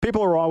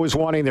People are always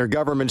wanting their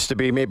governments to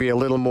be maybe a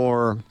little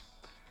more,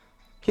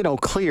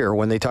 clear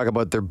when they talk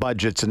about their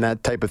budgets and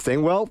that type of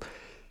thing. Well,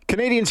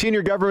 Canadian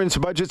senior governments'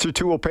 budgets are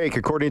too opaque,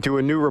 according to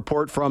a new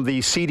report from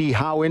the C.D.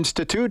 Howe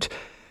Institute.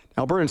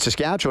 Alberta and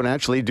Saskatchewan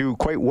actually do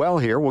quite well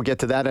here. We'll get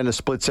to that in a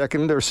split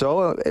second or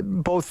so.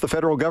 Both the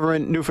federal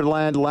government,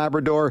 Newfoundland,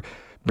 Labrador,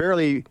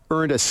 barely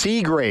earned a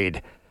C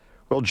grade.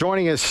 Well,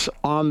 joining us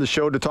on the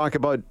show to talk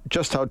about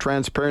just how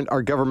transparent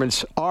our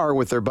governments are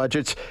with their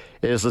budgets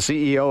is the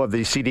CEO of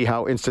the C.D.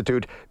 Howe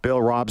Institute,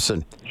 Bill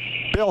Robson.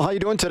 Bill, how are you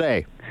doing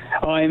today?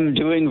 I'm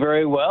doing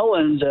very well,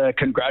 and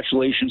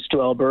congratulations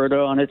to Alberta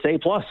on its A+.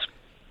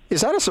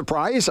 Is that a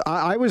surprise?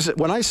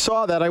 When I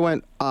saw that, I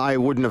went, I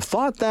wouldn't have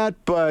thought that,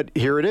 but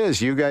here it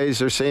is. You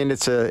guys are saying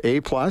it's a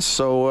A+.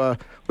 So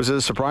was it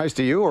a surprise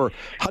to you, or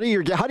how do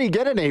you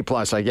get an A+?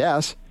 I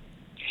guess.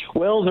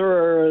 Well, there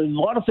are a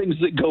lot of things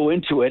that go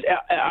into it.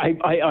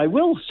 I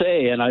will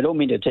say, and I don't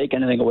mean to take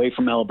anything away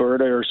from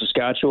Alberta or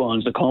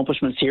Saskatchewan's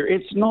accomplishments here,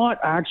 it's not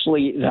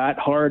actually that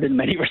hard in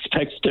many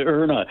respects to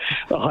earn a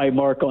high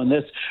mark on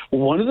this.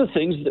 One of the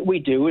things that we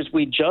do is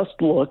we just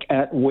look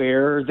at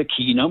where the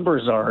key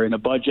numbers are in a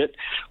budget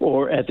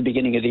or at the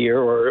beginning of the year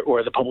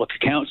or the public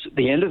accounts at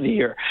the end of the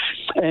year.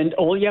 And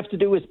all you have to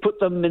do is put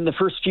them in the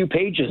first few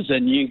pages,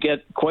 and you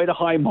get quite a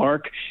high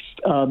mark.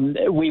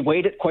 We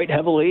weight it quite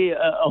heavily.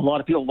 A lot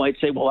of people might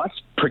say, well,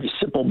 that's pretty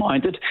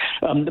simple-minded.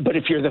 But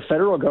if you're the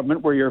federal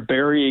government where you're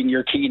burying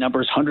your key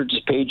numbers hundreds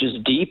of pages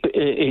deep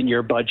in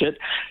your budget,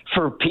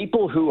 for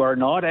people who are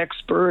not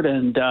expert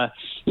and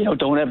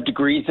don't have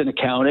degrees in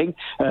accounting,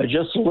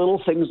 just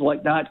little things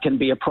like that can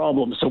be a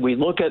problem. So we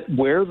look at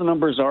where the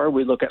numbers are.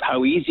 We look at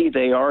how easy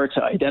they are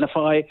to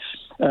identify.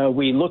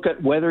 We look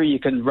at whether you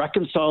can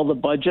reconcile the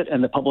budget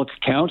and the public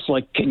accounts.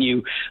 Like, can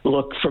you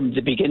look from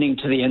the beginning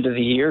to the end of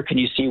the year? Can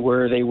you see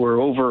where they were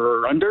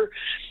over or under?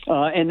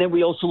 And then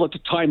we also look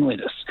at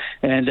timeliness.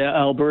 And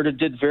Alberta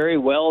did very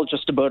well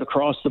just about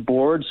across the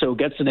board, so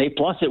gets an A+.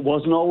 It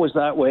wasn't always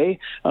that way.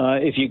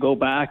 If you go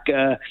back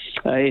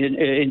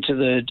into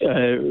the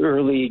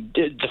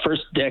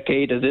first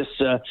decade of this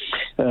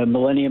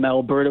millennium,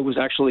 Alberta was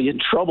actually in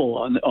trouble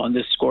on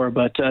this score.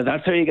 But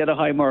that's how you get a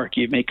high mark.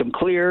 You make them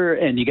clear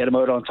and you get them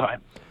out on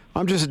time.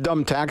 I'm just a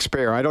dumb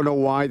taxpayer. I don't know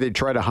why they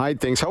try to hide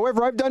things.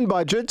 However, I've done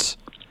budgets,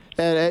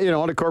 and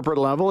on a corporate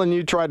level, and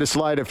you try to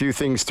slide a few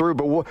things through.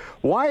 But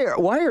why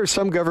are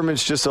some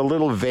governments just a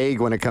little vague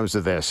when it comes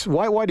to this?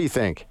 Why do you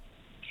think?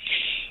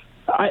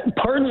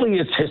 Partly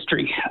it's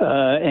history,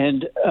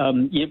 and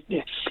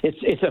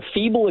it's a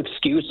feeble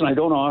excuse, and I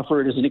don't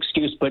offer it as an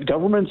excuse, but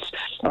governments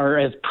are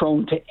as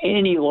prone to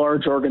any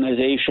large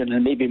organization,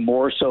 and maybe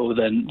more so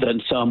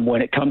than some,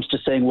 when it comes to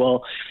saying,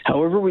 well,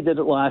 however we did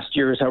it last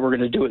year is how we're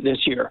going to do it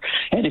this year.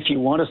 And if you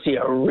want to see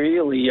a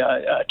really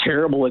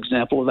terrible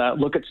example of that,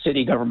 look at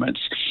city governments,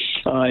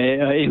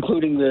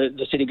 including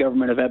the city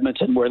government of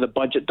Edmonton, where the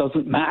budget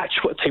doesn't match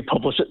what they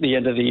publish at the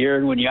end of the year.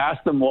 And when you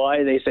ask them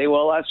why, they say,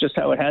 well, that's just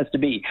how it has to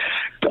be.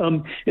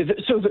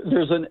 So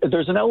there's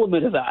an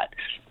element of that.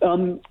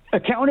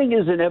 Accounting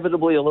is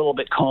inevitably a little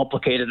bit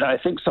complicated. I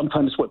think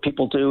sometimes what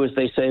people do is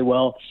they say,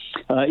 well,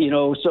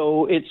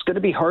 so it's going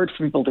to be hard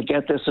for people to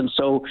get this, and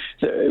so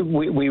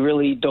we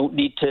really don't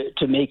need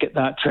to make it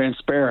that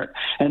transparent.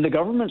 And the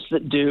governments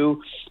that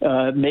do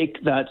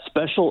make that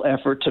special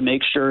effort to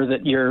make sure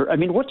that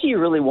what do you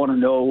really want to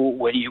know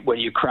when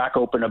you crack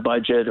open a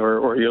budget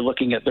or you're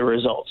looking at the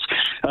results?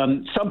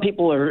 Some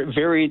people are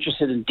very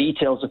interested in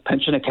details of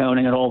pension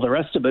accounting and all the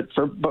rest of it.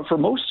 But for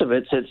most of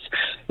it, it's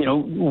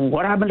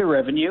what happened to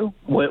revenue?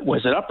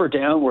 Was it up or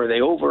down? Were they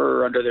over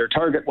or under their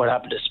target? What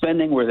happened to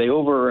spending? Were they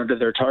over or under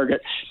their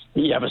target?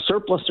 You have a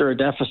surplus or a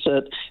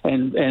deficit,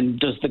 and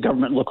does the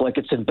government look like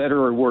it's in better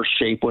or worse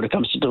shape when it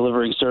comes to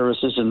delivering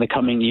services in the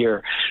coming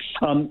year?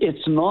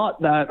 It's not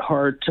that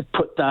hard to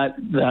put that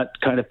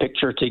kind of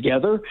picture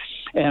together.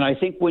 And I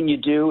think when you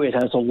do, it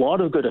has a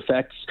lot of good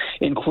effects,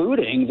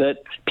 including that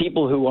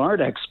people who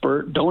aren't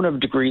expert, don't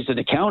have degrees in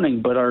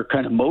accounting, but are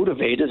kind of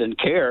motivated and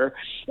care.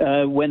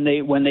 When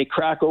they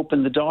crack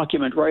open the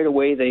document right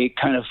away, they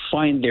kind of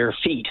find their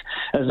feet,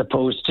 as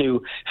opposed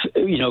to,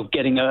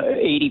 getting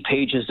 80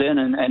 pages in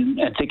and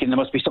thinking there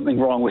must be something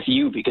wrong with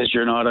you because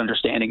you're not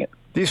understanding it.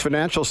 These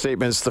financial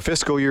statements, the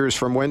fiscal year is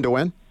from when to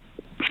when?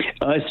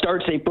 It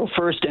starts April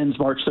 1st, ends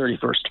March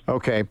 31st.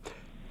 Okay.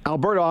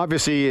 Alberta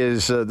obviously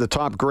is the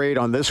top grade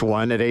on this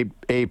one at A+,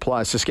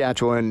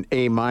 Saskatchewan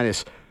A-.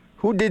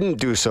 Who didn't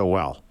do so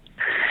well?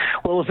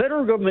 Well, the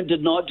federal government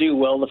did not do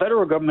well. The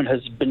federal government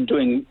has been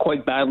doing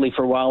quite badly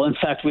for a while. In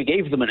fact, we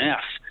gave them an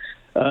F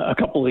a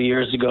couple of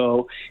years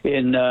ago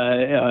in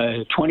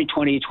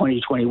 2020,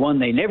 2021.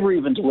 They never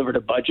even delivered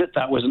a budget.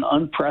 That was an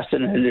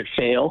unprecedented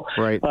fail.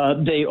 Right.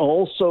 They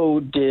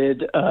also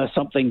did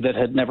something that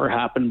had never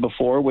happened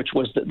before, which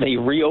was that they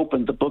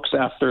reopened the books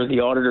after the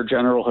Auditor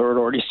General had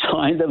already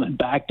signed them and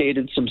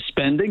backdated some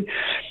spending.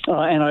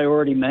 And I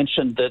already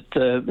mentioned that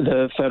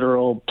the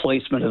federal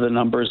placement of the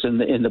numbers in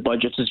the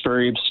budgets is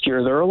very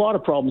obscure. There are a lot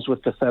of problems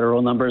with the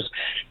federal numbers,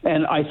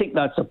 and I think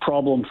that's a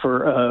problem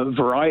for a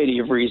variety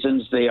of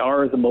reasons. They are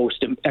far the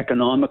most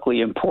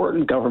economically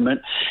important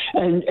government.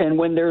 And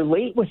when they're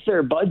late with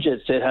their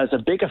budgets, it has a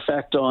big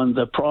effect on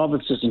the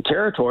provinces and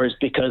territories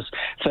because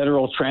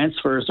federal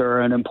transfers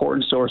are an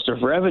important source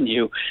of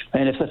revenue.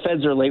 And if the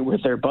feds are late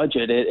with their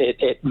budget,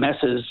 it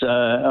messes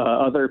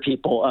other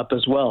people up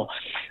as well.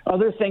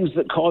 Other things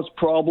that cause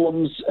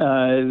problems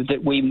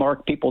that we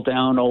mark people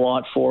down a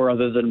lot for,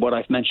 other than what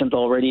I've mentioned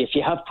already, if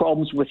you have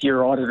problems with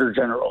your Auditor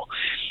General,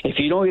 if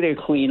you don't get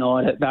a clean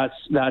audit,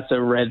 that's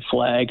a red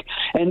flag.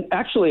 And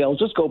actually, I'll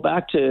just go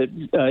back to,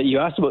 you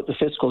asked about the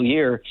fiscal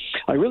year.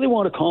 I really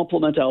want to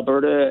compliment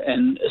Alberta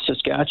and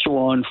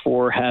Saskatchewan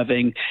for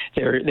having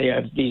they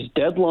have these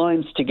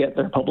deadlines to get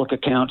their public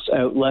accounts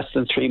out less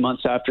than 3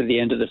 months after the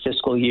end of the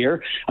fiscal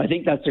year. I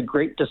think that's a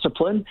great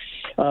discipline.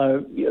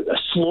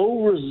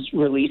 Slow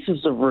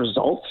releases of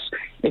results.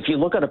 If you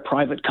look at a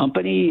private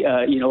company,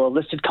 a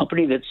listed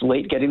company that's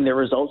late getting their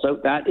results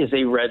out, that is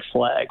a red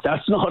flag.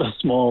 That's not a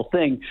small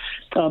thing.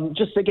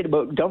 Just thinking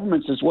about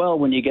governments as well,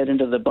 when you get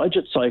into the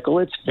budget cycle,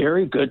 it's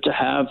very good to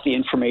have the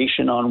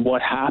information on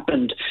what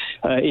happened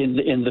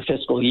in the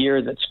fiscal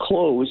year that's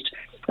closed.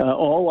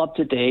 All up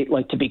to date,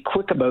 like to be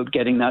quick about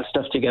getting that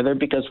stuff together,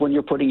 because when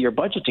you're putting your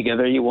budget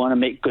together, you want to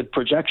make good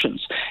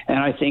projections. And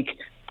I think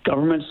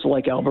governments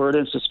like Alberta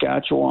and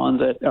Saskatchewan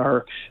that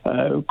are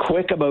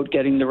quick about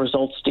getting the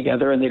results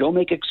together, and they don't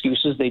make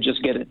excuses, they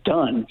just get it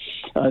done.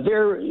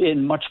 They're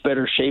in much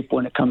better shape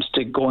when it comes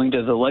to going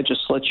to the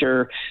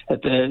legislature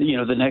at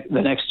the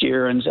next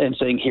year and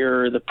saying,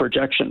 here are the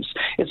projections.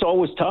 It's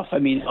always tough. I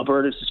mean,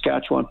 Alberta and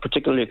Saskatchewan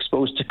particularly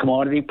exposed to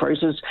commodity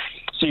prices,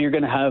 so you're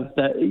going to have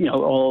that,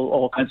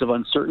 all kinds of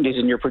uncertainties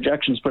in your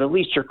projections, but at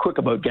least you're quick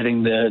about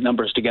getting the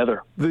numbers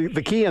together.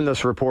 The key in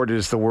this report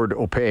is the word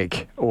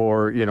opaque,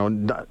 or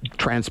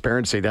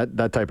transparency,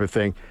 that type of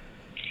thing.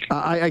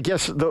 I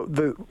guess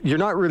you're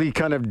not really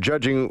kind of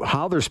judging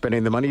how they're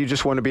spending the money. You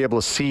just want to be able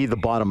to see the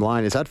bottom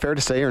line. Is that fair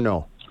to say, or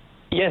no?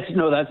 Yes,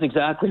 no, that's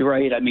exactly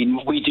right. I mean,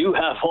 we do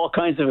have all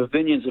kinds of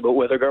opinions about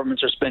whether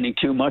governments are spending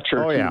too much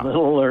or too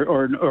little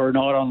or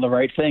not on the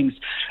right things.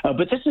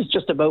 But this is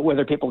just about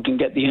whether people can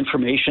get the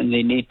information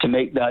they need to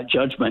make that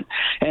judgment.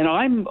 And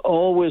I'm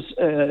always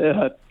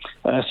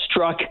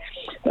struck,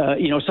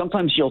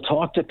 sometimes you'll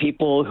talk to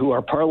people who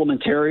are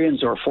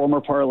parliamentarians or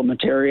former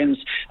parliamentarians,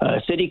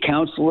 city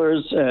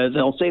councillors,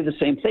 they'll say the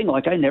same thing,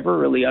 like, I never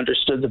really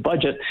understood the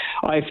budget.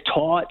 I've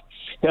taught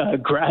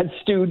grad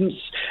students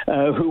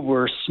who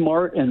were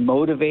smart and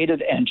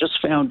motivated and just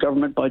found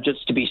government budgets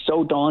to be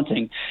so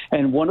daunting.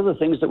 And one of the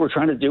things that we're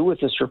trying to do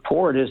with this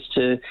report is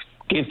to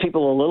give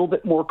people a little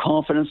bit more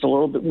confidence, a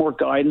little bit more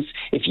guidance.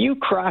 If you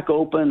crack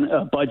open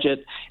a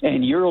budget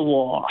and you're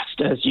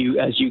lost as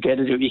you get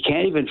into it, you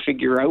can't even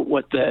figure out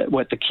what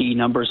the key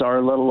numbers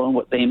are, let alone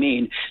what they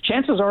mean.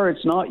 Chances are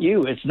it's not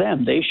you, it's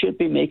them. They should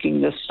be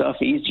making this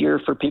stuff easier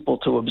for people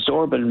to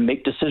absorb and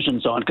make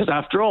decisions on, because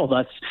after all,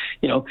 that's,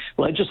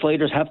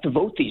 legislators have to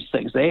vote these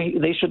things.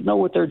 They should know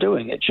what they're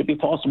doing. It should be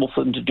possible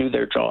for them to do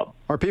their job.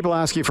 Are people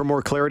asking for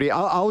more clarity?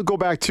 I'll go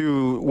back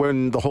to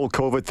when the whole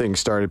COVID thing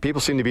started. People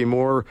seem to be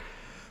more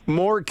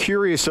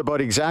curious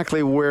about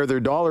exactly where their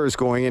dollar is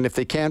going, and if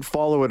they can't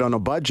follow it on a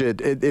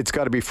budget, it's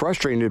got to be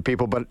frustrating to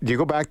people. But do you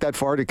go back that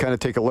far to kind of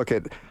take a look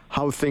at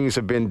how things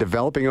have been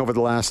developing over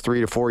the last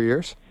 3 to 4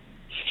 years?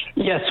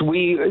 Yes,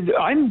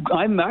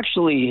 I'm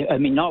actually,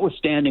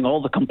 notwithstanding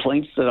all the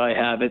complaints that I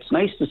have, it's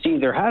nice to see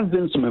there have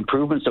been some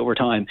improvements over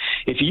time.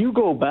 If you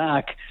go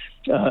back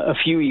a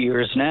few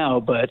years now,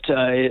 but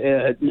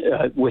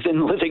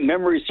within living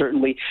memory,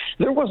 certainly,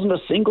 there wasn't a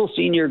single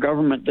senior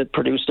government that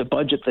produced a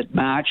budget that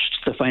matched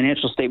the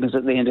financial statements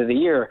at the end of the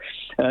year.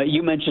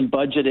 You mentioned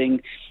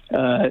budgeting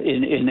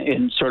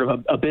in sort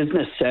of a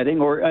business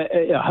setting or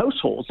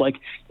households. Like,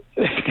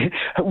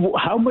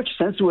 how much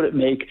sense would it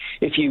make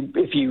if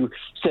you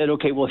said,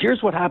 okay, well,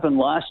 here's what happened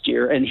last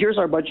year and here's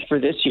our budget for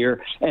this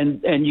year,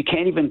 and you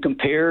can't even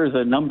compare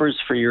the numbers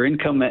for your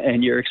income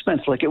and your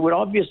expense? Like, it would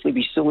obviously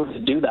be silly to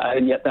do that,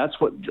 and yet that's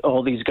what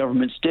all these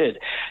governments did.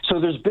 So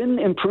there's been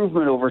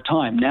improvement over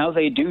time. Now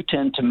they do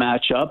tend to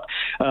match up.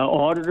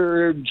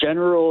 Auditors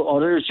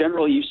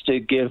General used to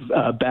give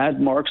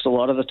bad marks a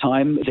lot of the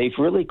time. They've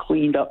really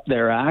cleaned up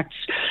their acts,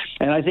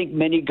 and I think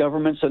many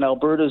governments, and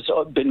Alberta's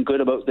been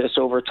good about this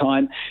over time,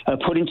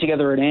 putting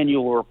together an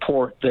annual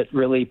report that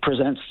really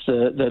presents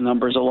the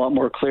numbers a lot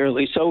more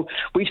clearly. So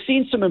we've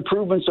seen some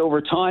improvements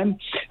over time,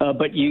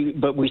 but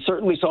we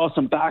certainly saw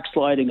some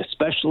backsliding,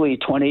 especially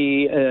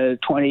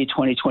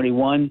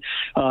 2021.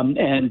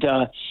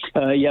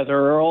 There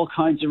are all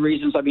kinds of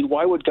reasons. I mean,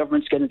 why would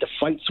governments get into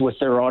fights with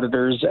their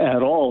auditors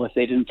at all if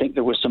they didn't think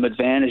there was some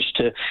advantage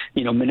to,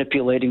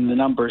 manipulating the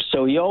numbers?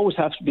 So you always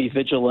have to be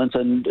vigilant,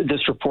 and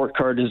this report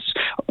card is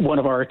one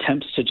of our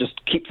attempts to just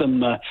keep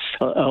them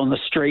on the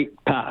straight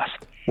path.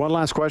 One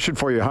last question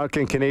for you. How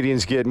can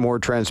Canadians get more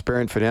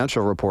transparent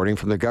financial reporting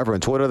from the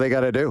government? What do they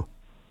got to do?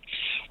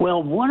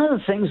 Well, one of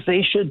the things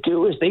they should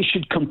do is they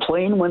should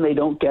complain when they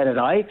don't get it.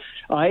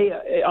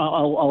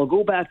 I'll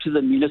go back to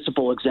the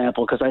municipal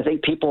example because I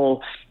think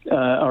people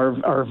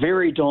are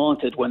very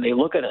daunted when they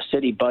look at a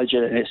city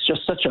budget and it's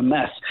just such a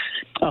mess.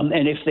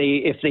 And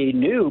if they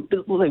knew,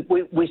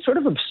 we sort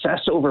of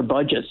obsess over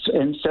budgets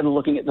instead of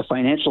looking at the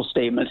financial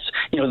statements.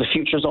 The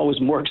future is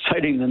always more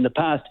exciting than the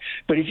past.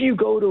 But if you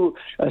go to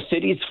a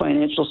city's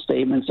financial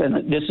statements,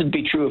 and this would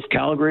be true of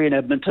Calgary and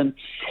Edmonton,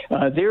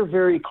 they're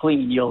very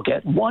clean. You'll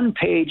get one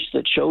page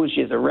that shows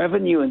you the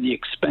revenue and the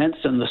expense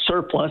and the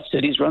surplus.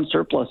 Cities run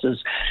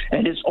surpluses,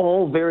 and it's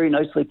all very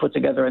nicely put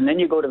together. And then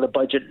you go to the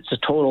budget, it's a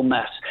total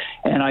mess.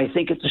 And I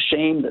think it's a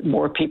shame that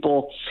more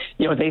people,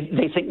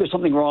 they think there's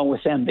something wrong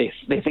with them. They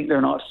think they're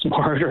not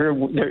smart, or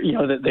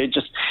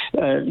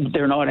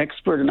they're not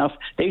expert enough.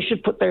 They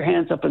should put their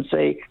hands up and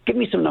say, give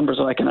me some numbers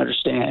that I can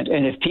understand.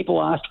 And if people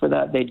asked for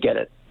that, they'd get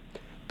it.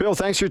 Bill,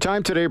 thanks for your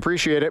time today.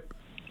 Appreciate it.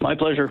 My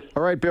pleasure.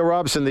 All right, Bill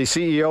Robson, the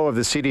CEO of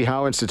the C.D.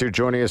 Howe Institute,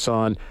 joining us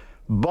on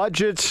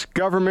budgets,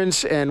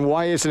 governments, and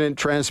why isn't it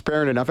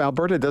transparent enough?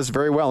 Alberta does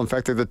very well. In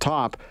fact, they're the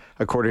top,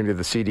 according to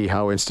the C.D.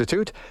 Howe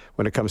Institute,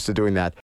 when it comes to doing that.